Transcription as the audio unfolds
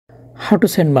How to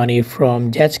send money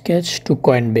from Jazzcash to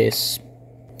Coinbase.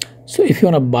 So if you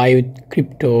want to buy with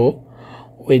crypto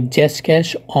with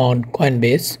Jazzcash on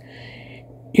Coinbase,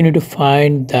 you need to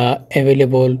find the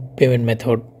available payment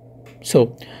method.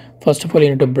 So first of all,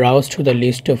 you need to browse through the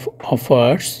list of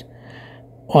offers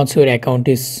once your account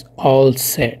is all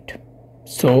set.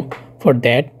 So for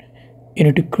that, you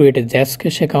need to create a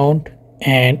Jazzcash account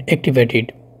and activate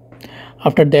it.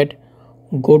 After that,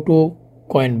 go to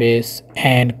Coinbase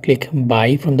and click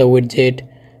buy from the widget,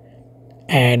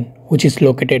 and which is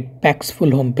located Pack's full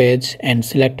homepage, and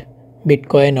select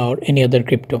Bitcoin or any other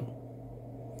crypto.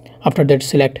 After that,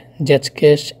 select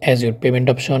Jazzcash as your payment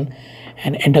option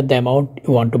and enter the amount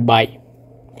you want to buy.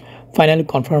 Finally,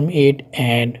 confirm it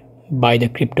and buy the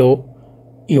crypto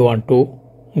you want to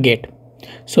get.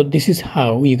 So this is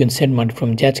how you can send money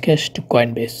from Jazzcash to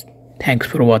Coinbase. Thanks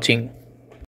for watching.